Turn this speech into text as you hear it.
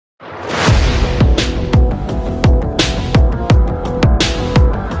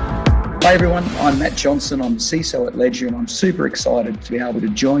Hey everyone, I'm Matt Johnson. I'm the CISO at Ledger, and I'm super excited to be able to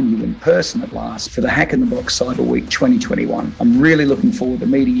join you in person at last for the Hack in the Box CyberWeek 2021. I'm really looking forward to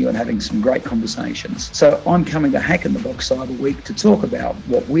meeting you and having some great conversations. So I'm coming to Hack in the Box CyberWeek to talk about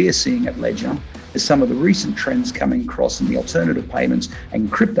what we're seeing at Ledger as some of the recent trends coming across in the alternative payments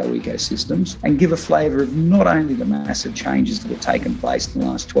and crypto ecosystems, and give a flavour of not only the massive changes that have taken place in the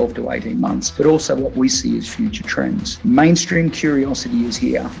last 12 to 18 months, but also what we see as future trends. Mainstream curiosity is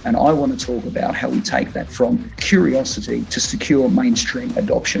here, and I want to talk about how we take that from curiosity to secure mainstream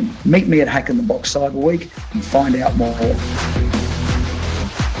adoption. Meet me at Hack in the Box CyberWeek and find out more.